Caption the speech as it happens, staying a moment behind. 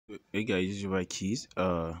Hey guys, this is your keys.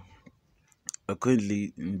 Currently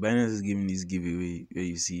Binance is giving this giveaway where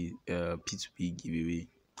you see P2P giveaway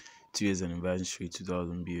 2 years anniversary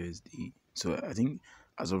 2000 BUSD. So I think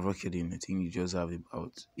as of recording, I think you just have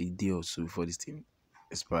about a day or so before this thing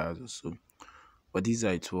expires or so. But these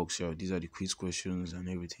are it works out. These are the quiz questions and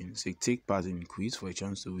everything. So take part in the quiz for a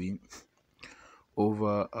chance to win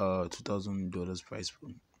over $2,000 prize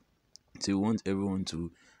pool. So we want everyone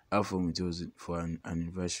to have fun with us for an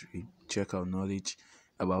anniversary. Check out knowledge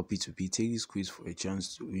about P2P. Take this quiz for a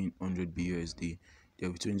chance to win 100 BUSD. There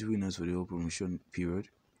will be 20 winners for the whole promotion period.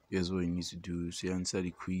 Here's what you need to do. So you answer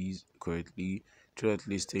the quiz correctly. Try at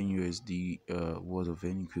least 10 USD worth of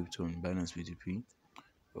any crypto on Binance P2P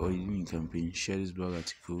or in campaign. Share this blog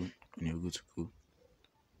article and you're good to go.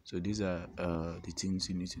 So these are the things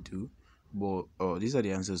you need to do. But these are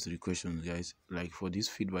the answers to the questions, guys. Like for this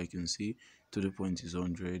feedback, you can see to the point is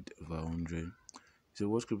 100 over 100. So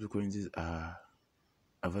what cryptocurrencies are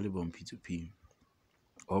available on P2P?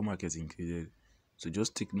 All markets included. So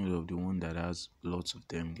just take note of the one that has lots of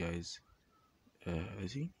them, guys. I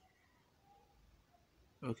think.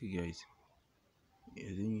 Okay, guys. I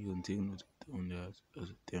think you can take note of the one that has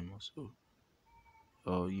lots of them also.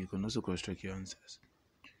 Or you can also construct your answers.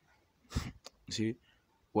 See,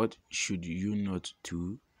 what should you not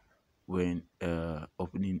do when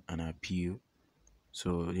opening an appeal?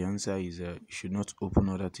 So the answer is you should not open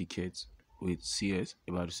other tickets with CS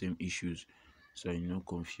about the same issues, so you don't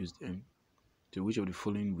confuse them. So which of the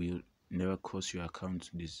following will never cause your account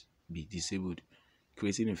to be disabled?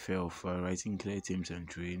 Creating a fair offer, writing clear terms and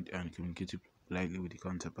trade, and communicating politely with the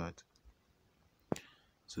counterpart.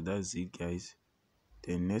 So that's it, guys.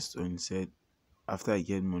 The next one said, after I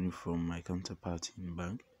get money from my counterpart in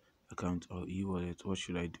bank account or e-wallet, what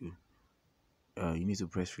should I do? You need to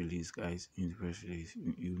press release, guys. You need to press release.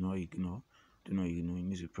 You know, ignore. Do not ignore. You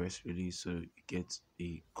need to press release so you get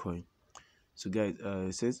a coin. So, guys,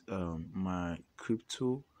 it says my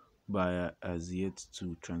crypto buyer has yet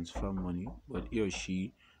to transfer money, but he or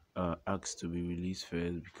she asks to be released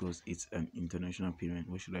first because it's an international payment.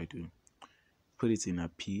 What should I do? Put it in a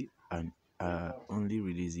P and only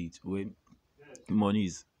release it when money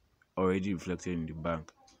is already reflected in the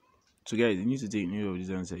bank. So guys, you need to take note of this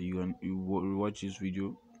answer. You watch this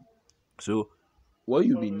video. So what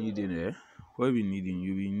you'll be needing you'll be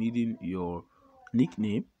needing your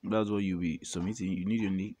nickname. That's what you'll be submitting. You need your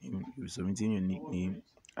nickname. You'll be submitting your nickname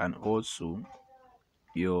and also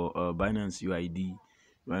your Binance UID.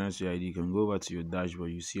 Binance UID, you can go over to your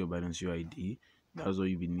dashboard, you see your Binance UID. That's what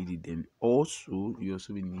you'll be needing. Then also you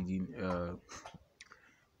also be needing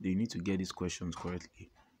you need to get these questions correctly.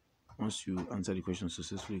 Once you answer the question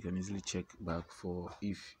successfully, you can easily check back for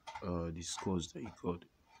if the scores that you got.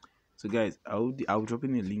 So guys, I'll drop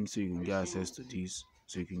in a link so you can get access to this,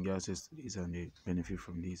 and benefit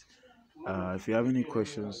from this. If you have any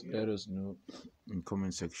questions, let us know in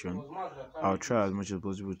comment section. I'll try as much as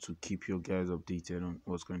possible to keep you guys updated on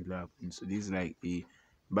what's going to happen. So this is like a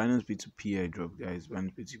Binance P2P airdrop, guys.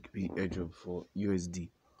 Binance P2P airdrop for USD.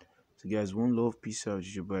 So guys, one love, peace out,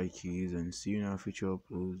 your boy Keys, and see you in our future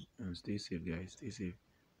uploads. And stay safe, guys. Stay safe.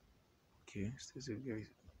 Okay, stay safe, guys.